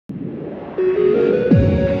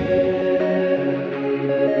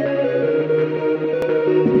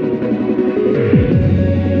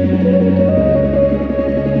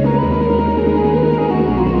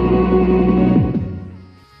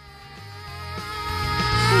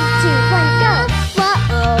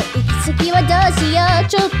次はどうしよう、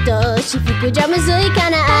ちょっと私服じゃむずいか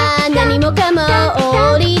な。何もかも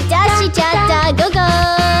織り出しちゃった午後。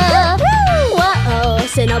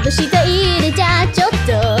背伸びしているじゃちょっ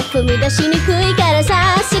と踏み出しにくいから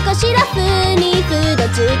さ、少しラフにフード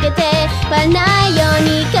つけて割らないよう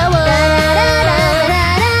に顔を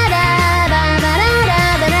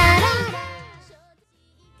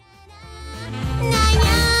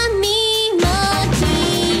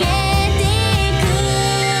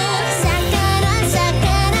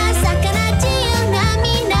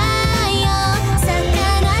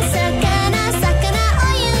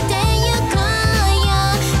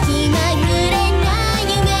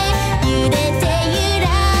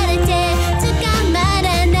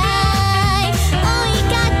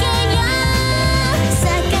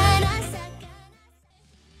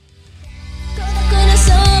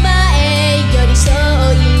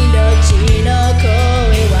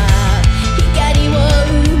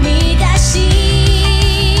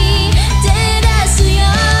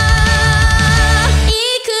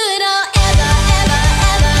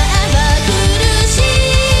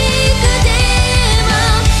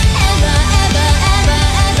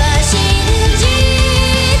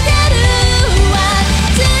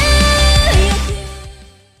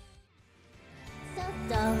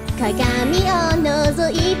鏡を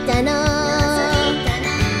覗いたの。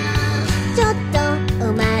ちょっとお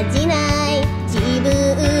まじない自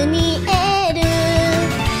分に得る。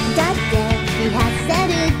だってリハーサル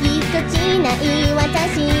ぎこちない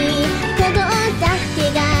私、ここだけ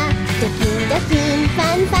がドキンドキンファ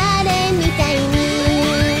ンファレみたいに。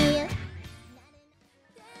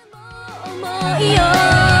思いを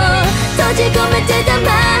閉じ込めてたま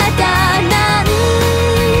た何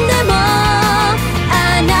でもあ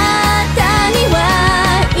なたには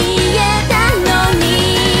言えたのに、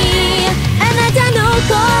あなたの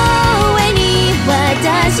声に私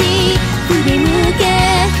振り向け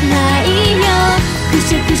ないよ。くし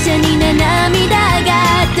ゃくしゃにな涙が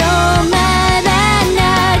止まらな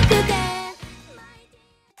くて、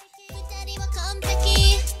二人は完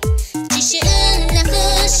璧自信な不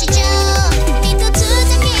死状。一つ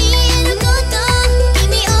だけ言えること、君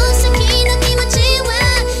を好きな気持ちは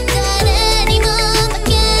誰にも負け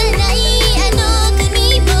ない。あの国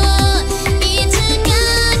もいつか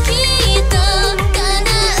きっと叶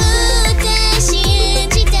うって信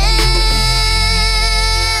じて。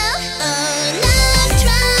 Oh love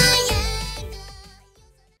triangle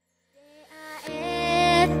出会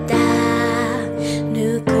えたぬ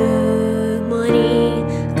くもり、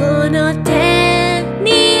この手に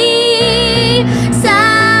さ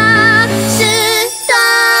スト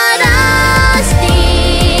ロスティ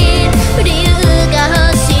ー、理由が欲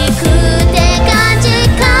しくて感じ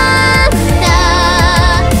かんだ。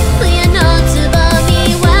冬のつぼみ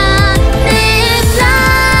はレッド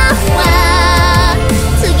フラワー、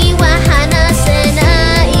次は離せな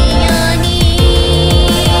いように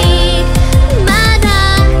まだ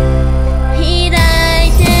開い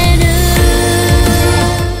てる。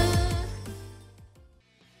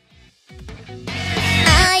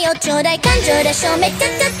愛をちょうだい、感情で証明たた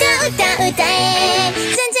た歌歌え、全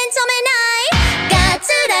然止めないが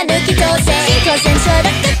貫き通せ、挑戦者だ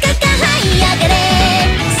ったか這い上がれ、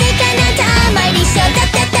正解なんて甘い理想だ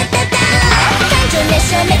たたたた、感情で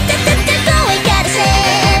証明たたた声からせ、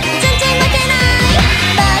全然負けない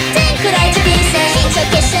バッテンくらい人生、緊張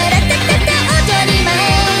結晶だたたた踊り前、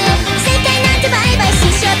正解なんてバイバイ師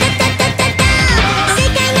匠だたたたた、正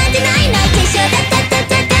解なんてないない検証だたた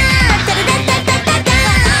たたたらだたたたた。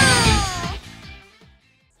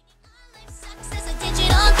Success a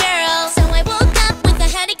digital girl, so I woke up with a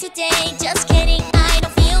headache today. Just kidding, I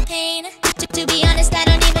don't feel pain. To be honest, I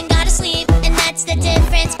don't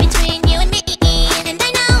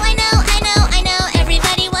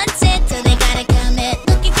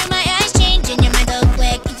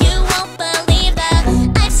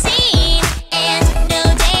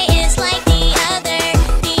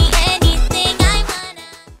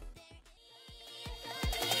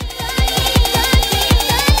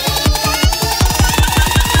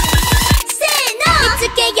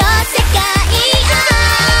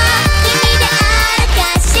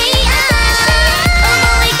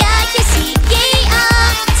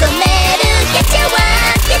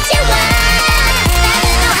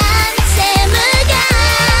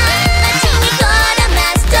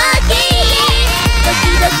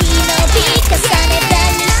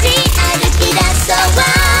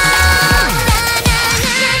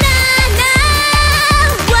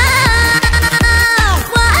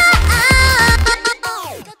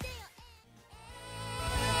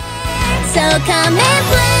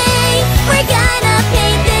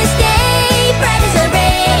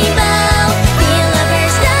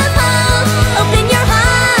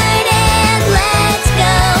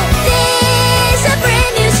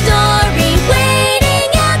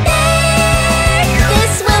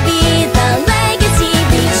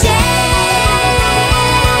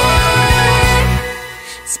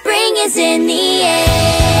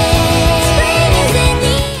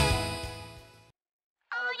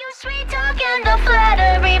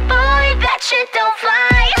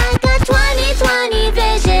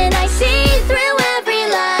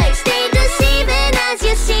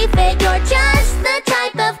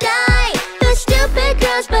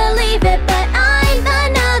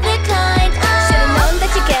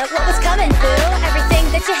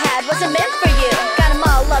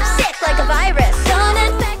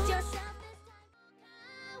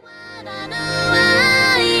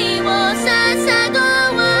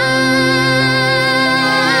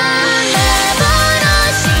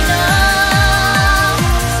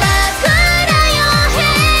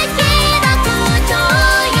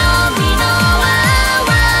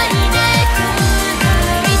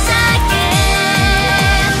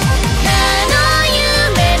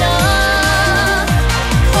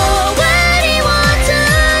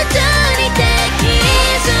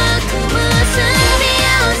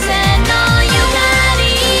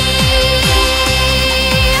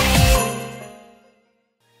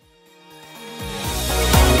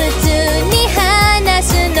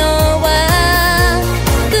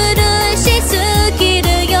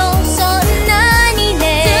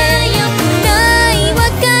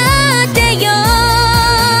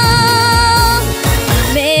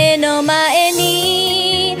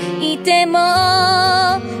でも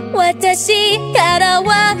私から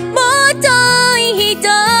はもっといい人。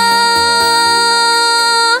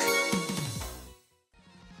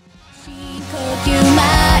呼吸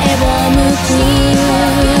前を向く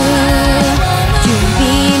準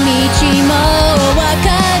備道もわか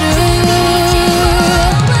る。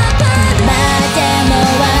までも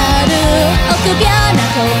ある臆病な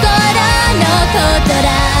心のことだ。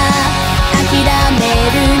諦め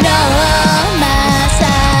るのまさ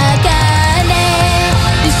かね。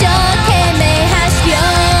一生懸命走るよ。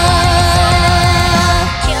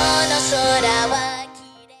今日の空は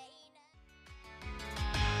綺麗な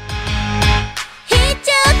必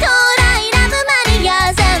中到来ラブマリ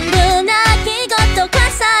ア全部泣き言重ね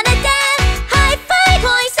てハイファイ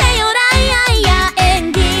恋せよライアイや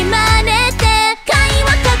演技真似て会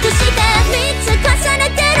話隠して3つ重ね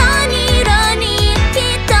てロニーロニーきっ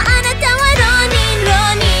とあなたはロニーロ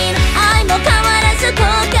ニー愛も変わらず後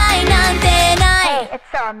悔なんてない。 Hey, it's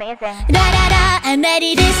so amazing. ラララ I'm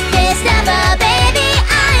ready this this lover baby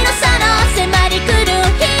愛のその迫り来る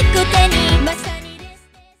引く手にまさにです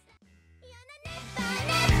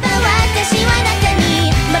私はあなた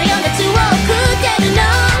にまだ4月を送ってるの。や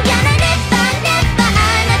なねばねばあ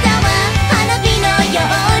なたは花火のよう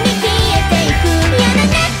に消えていく。やな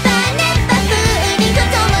ねばねば風鈴と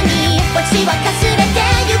ともに私はかすれて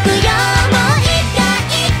ゆくよ。もういいか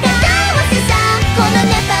いいかどうせさこの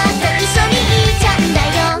ネバーと一緒にいちゃうんだよ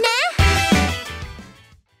ね。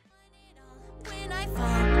When I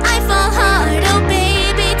fall hard, oh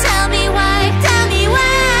baby, tell me why, tell me why.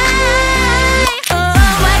 Oh,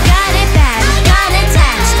 I got it bad, got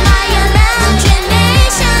attached. My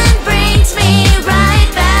imagination brings me right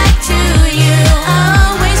back to you.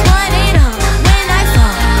 Always want it all. When I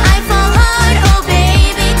fall hard, oh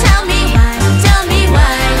baby, tell me why, tell me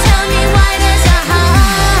why, tell me why does a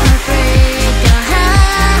heart break, a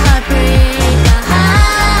heart break, a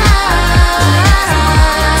heart.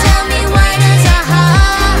 Tell me why does a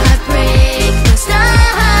heart break, the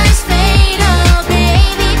stars fade, oh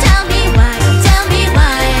baby, tell me why, tell me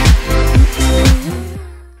why.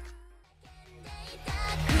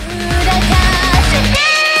 裏かせて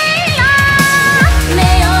よ目を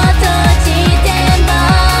閉じても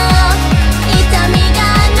痛みが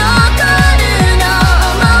残るの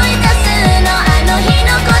思い出すのあの日の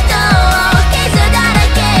ことを傷だら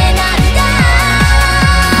けなんだ。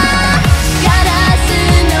ガラス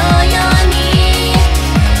のように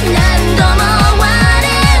何度も割れ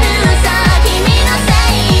るさ君のせ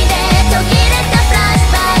いで途切れたフラッシュ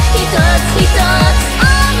バック一つ一つ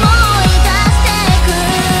思い出してく。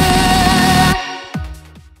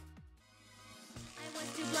I was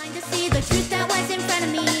too blind to see the truth that was in front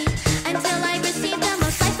of me until I received the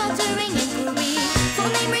most life-altering inquiry. Full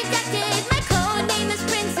name redacted, my code name is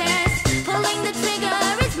Princess. Pulling the trigger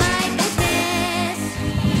is my business.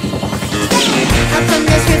 Up from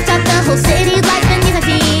this rooftop, the whole city lies beneath our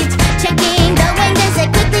feet. Checking the windows, I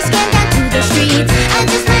quickly scan down to the street. I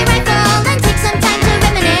just my rifle and take some time to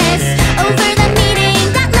reminisce over the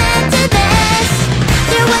meeting that led to this.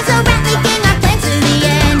 There was a rat leaking our plans to the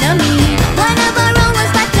enemy. One of our own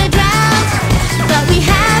was left to drown, but we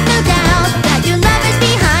have no doubt that your love is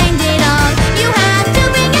behind it all. You have to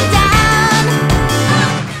bring it down.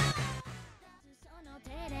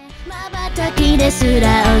 瞬きです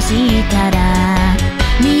ら惜しいから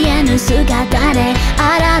見えぬ姿で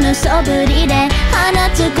あらぬ素振りで放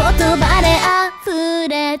つ言葉で溢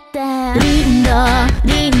れてリンド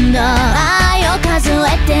リンド愛を数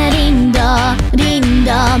えてリンドリン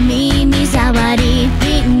ド耳障り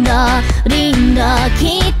リンドリンド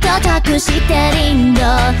きっと託してリンド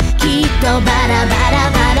きっとバラバ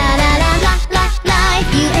ラバララララララ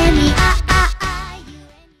You and me You and me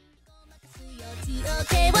強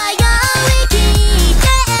気はより聞いて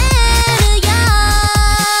るよ。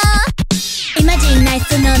イマジンナイ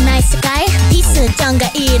スのない世界ピスチョンが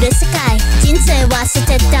いる世界人生は捨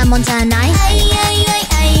てたもんじゃない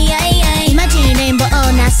イマジンレインボ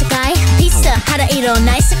ーな世界ピス肌色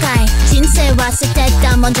ない世界人生は捨て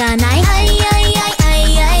たもんじゃない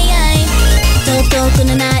尊く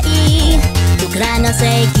のない僕らの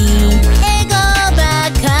正義エゴば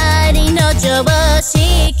かりの常識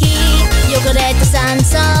汚れた酸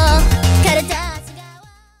素枯れたじ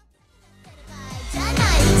ゃない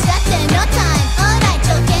いつだって No time Alright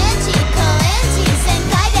超現地高円寺旋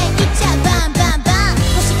回でいっちゃバンバンバン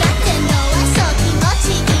欲しがってんのはそう気持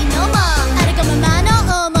ちいいのもあるがまま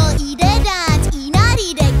の思い出だっていな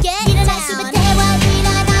りでゲッいらない全てはい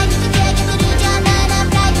らない抜けてけてるじゃないな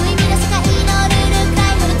プライド意味の世界のルールくら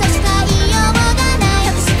いの確か言いようがない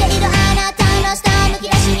隠しているあなたの下むき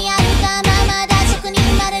出しにあるがままだそこに生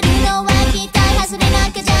まれるのは期待外れな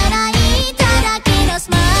んかじゃ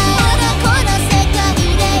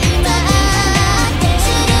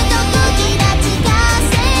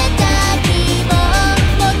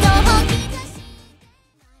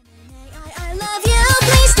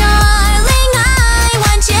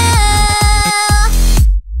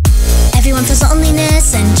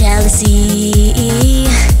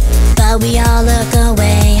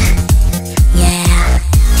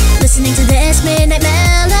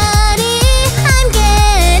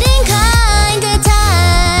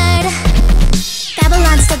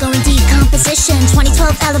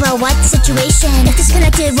myself, LOL, what situation? If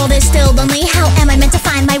disconnected, world is still lonely. How am I meant to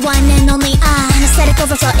find my one and only? Anesthetic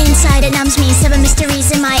overflow inside, it numbs me. 7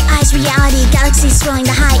 mysteries in